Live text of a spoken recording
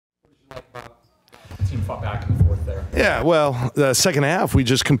The team fought back and forth there. Yeah, well, the second half, we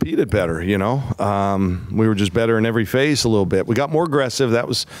just competed better, you know. We were just better in every phase a little bit. We got more aggressive. That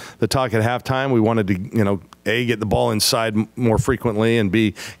was the talk at halftime. We wanted to, you know, A, get the ball inside more frequently, and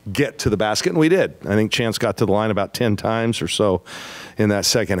B, get to the basket, and we did. I think Chance got to the line about 10 times or so in that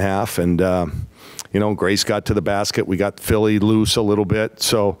second half, and, you know, Grace got to the basket. We got Philly loose a little bit.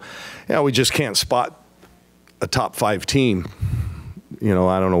 So, yeah, we just can't spot a top 5 team. You know,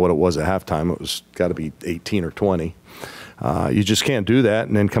 I don't know what it was at halftime. It was got to be 18 or 20. You just can't do that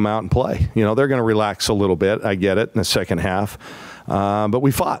and then come out and play. You know, they're going to relax a little bit. I get it in the second half. But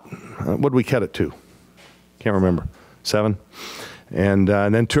we fought. What did we cut it to? Can't remember. 7? And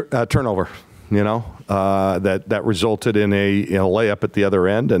then turnover, you know, that resulted in a layup at the other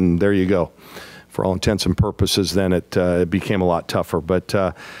end. And there you go. For all intents and purposes, then it became a lot tougher. But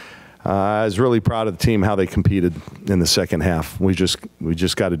I was really proud of the team, how they competed in the second half. We just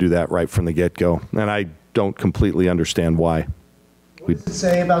got to do that right from the get-go. And I don't completely understand why. What does it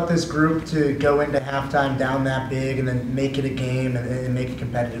say about this group to go into halftime down that big and then make it a game and make it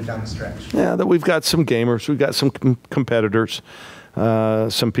competitive down the stretch? Yeah, that we've got some gamers. We've got some competitors,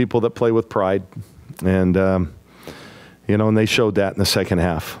 some people that play with pride. And, you know, and they showed that in the second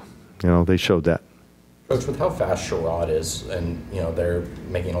half. You know, they showed that. Coach, with how fast Sherrod is, and you know they're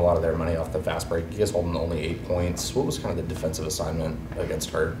making a lot of their money off the fast break, you guys holding only 8 points. What was kind of the defensive assignment against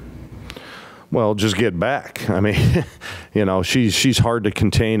her? Well, just get back. I mean, you know, she's hard to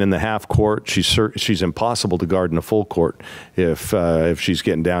contain in the half court. She's impossible to guard in the full court if she's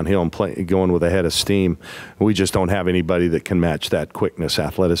getting downhill and going with a head of steam. We just don't have anybody that can match that quickness,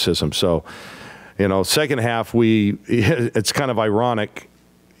 athleticism. So, you know, second half it's kind of ironic.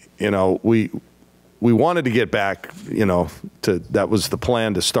 You know, we wanted to get back, you know, that was the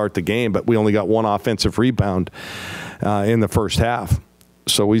plan to start the game, but we only got 1 offensive rebound in the first half.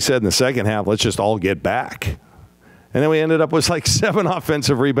 So we said in the second half, let's just all get back. And then we ended up with like 7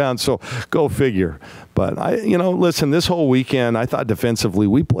 offensive rebounds, so go figure. But, you know, listen, this whole weekend, I thought defensively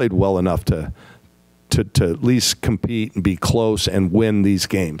we played well enough to at least compete and be close and win these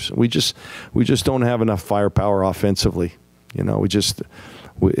games. We just don't have enough firepower offensively. You know,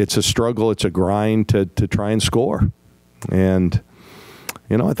 it's a struggle, it's a grind to try and score. And,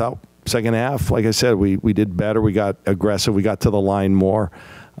 you know, I thought second half, like I said, we did better. We got aggressive. We got to the line more.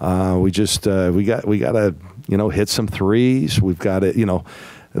 We got to, you know, hit some threes. We've got to, you know,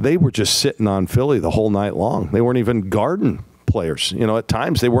 they were just sitting on Philly the whole night long. They weren't even guarding players. You know, at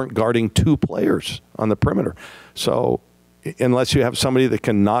times they weren't guarding 2 players on the perimeter. So unless you have somebody that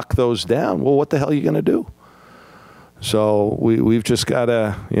can knock those down, well, what the hell are you going to do? So we've just got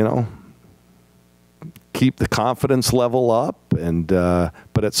to, you know, keep the confidence level up, and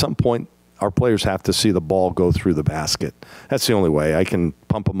but at some point our players have to see the ball go through the basket. That's the only way. I can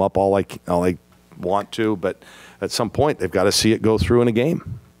pump them up all I want to, but at some point they've got to see it go through in a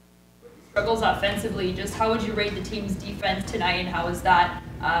game. Struggles offensively, just how would you rate the team's defense tonight, and how has that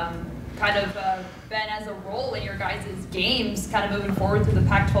kind of been as a role in your guys' games kind of moving forward through the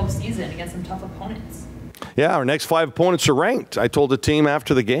Pac-12 season against some tough opponents? Yeah, our next 5 opponents are ranked. I told the team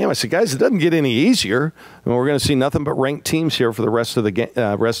after the game, I said, guys, it doesn't get any easier. I mean, we're going to see nothing but ranked teams here for the rest of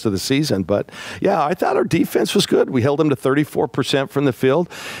the season. But yeah, I thought our defense was good. We held them to 34% from the field.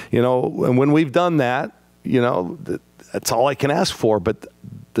 You know, and when we've done that, you know, that's all I can ask for. But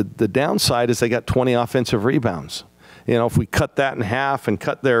the downside is they got 20 offensive rebounds. You know, if we cut that in half and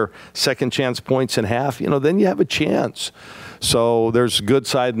cut their second chance points in half, you know, then you have a chance. So there's a good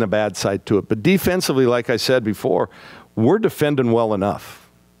side and a bad side to it. But defensively, like I said before, we're defending well enough,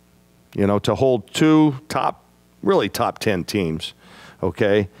 you know, to hold 2 really top 10 teams,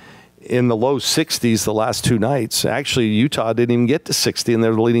 okay, in the low 60s the last 2 nights. Actually, Utah didn't even get to 60, and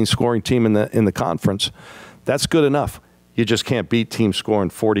they're the leading scoring team in the conference. That's good enough. You just can't beat teams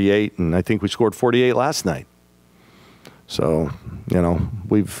scoring 48, and I think we scored 48 last night. So, you know,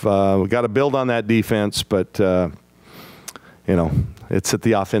 we've got to build on that defense, but you know, it's at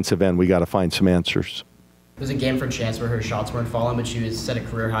the offensive end. We got to find some answers. It was a game for Chance where her shots weren't falling, but she was set a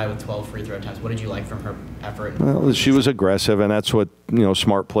career high with 12 free throw attempts. What did you like from her effort? Well, she was aggressive, and that's what, you know,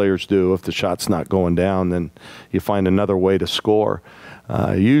 smart players do. If the shot's not going down, then you find another way to score.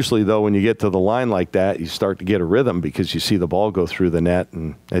 Usually, though, when you get to the line like that, you start to get a rhythm because you see the ball go through the net,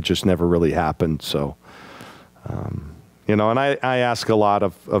 and it just never really happened. So, you know, and I ask a lot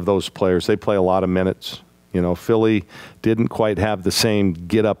of those players. They play a lot of minutes. You know, Philly didn't quite have the same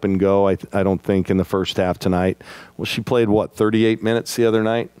get up and go, I don't think, in the first half tonight. Well, she played, what, 38 minutes the other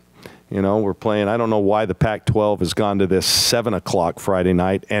night? You know, we're playing, I don't know why the Pac-12 has gone to this 7 o'clock Friday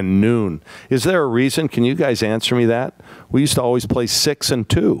night and noon. Is there a reason? Can you guys answer me that? We used to always play 6 and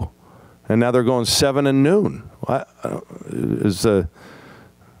 2. and now they're going 7 and noon.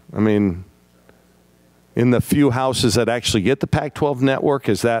 In the few houses that actually get the Pac-12 network,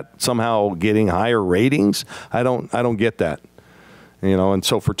 is that somehow getting higher ratings? I don't get that. And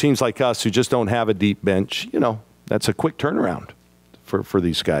so for teams like us who just don't have a deep bench, that's a quick turnaround for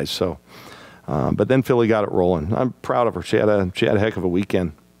these guys. So, but then Philly got it rolling. I'm proud of her. She had a heck of a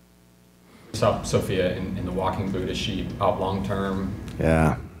weekend. Saw Sophia in the walking boot. Is she out long term?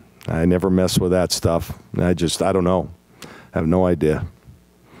 Yeah, I never mess with that stuff. I don't know. I have no idea.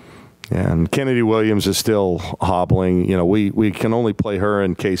 And Kennedy Williams is still hobbling. We can only play her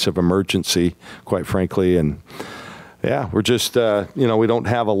in case of emergency, quite frankly. And yeah, we're just, we don't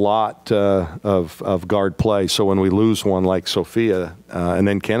have a lot of guard play. So when we lose one like Sophia and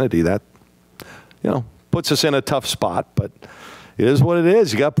then Kennedy, that, puts us in a tough spot. But it is what it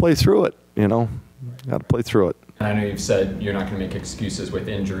is. You got to play through it, Got to play through it. And I know you've said you're not going to make excuses with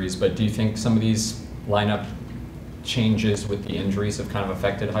injuries, but do you think some of these lineup changes with the injuries have kind of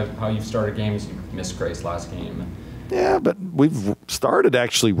affected how you've started games? You missed Grace last game. Yeah, but we've started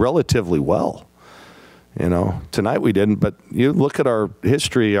actually relatively well. Tonight we didn't, but you look at our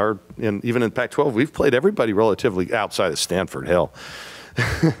history, even in Pac-12, we've played everybody relatively outside of Stanford Hill.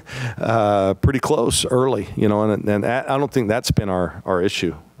 Pretty close early, and I don't think that's been our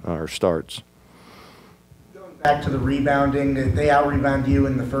issue, our starts. Back to the rebounding, they out-rebound you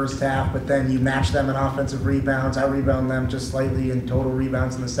in the first half, but then you match them in offensive rebounds, out-rebound them just slightly in total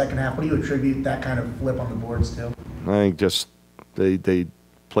rebounds in the second half. What do you attribute that kind of flip on the boards to? I think just they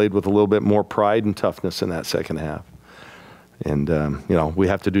played with a little bit more pride and toughness in that second half. And, we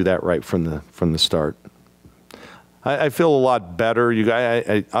have to do that right from the start. I feel a lot better. You guys,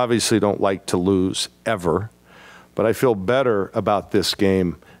 I obviously don't like to lose ever, but I feel better about this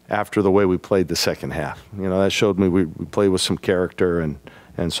game after the way we played the second half. That showed me we played with some character,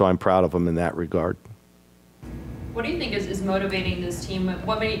 and so I'm proud of them in that regard. What do you think is motivating this team?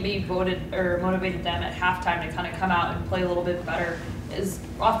 What maybe motivated them at halftime to kind of come out and play a little bit better?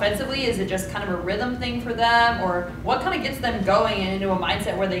 Offensively, is it just kind of a rhythm thing for them, or what kind of gets them going and into a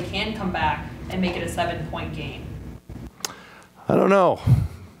mindset where they can come back and make it a 7-point game? I don't know,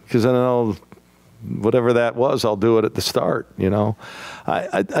 because I don't know. Whatever that was, I'll do it at the start,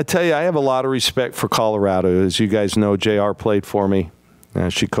 I tell you, I have a lot of respect for Colorado. As you guys know, JR played for me.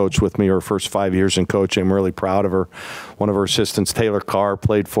 She coached with me her first 5 years in coaching. I'm really proud of her. One of her assistants, Taylor Carr,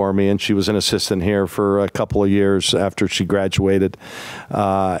 played for me, and she was an assistant here for a couple of years after she graduated.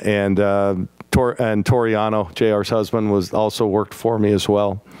 And Toriano, JR's husband, also worked for me as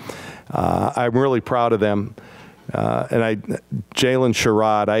well. I'm really proud of them. And Jalen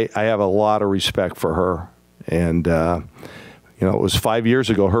Sherrod, I have a lot of respect for her. And, it was 5 years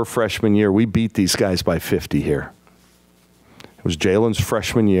ago, her freshman year, we beat these guys by 50 here. It was Jalen's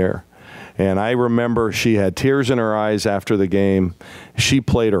freshman year. And I remember she had tears in her eyes after the game. She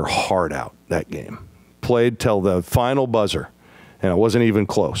played her heart out that game. Played till the final buzzer. And it wasn't even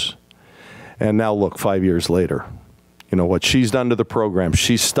close. And now look, 5 years later, what she's done to the program.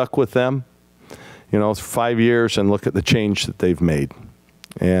 She's stuck with them. 5 years, and look at the change that they've made.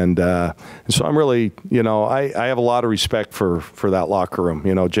 And so I'm really, I have a lot of respect for that locker room.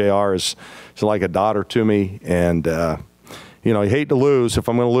 JR is like a daughter to me. And, you hate to lose. If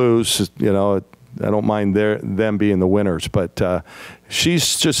I'm going to lose, I don't mind them being the winners. But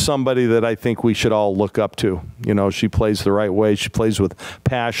she's just somebody that I think we should all look up to. She plays the right way. She plays with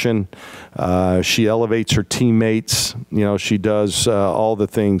passion. She elevates her teammates. She does all the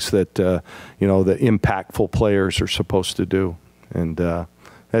things that, the impactful players are supposed to do. And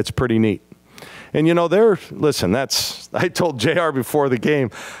that's pretty neat. And, listen, I told JR before the game,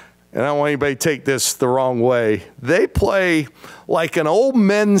 and I don't want anybody to take this the wrong way, they play like an old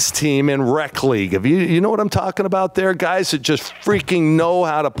men's team in rec league. If you know what I'm talking about there? Guys that just freaking know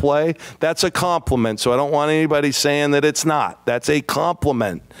how to play. That's a compliment, so I don't want anybody saying that it's not. That's a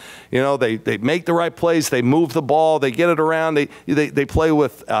compliment. They make the right plays. They move the ball. They get it around. They play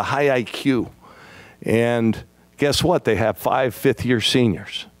with a high IQ. And guess what? They have 5 fifth-year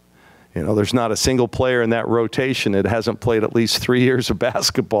seniors. There's not a single player in that rotation that hasn't played at least 3 years of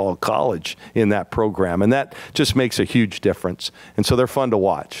basketball college in that program. And that just makes a huge difference. And so they're fun to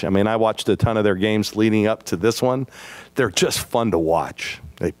watch. I watched a ton of their games leading up to this one. They're just fun to watch.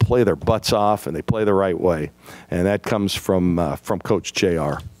 They play their butts off, and they play the right way. And that comes from Coach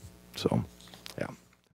JR. So.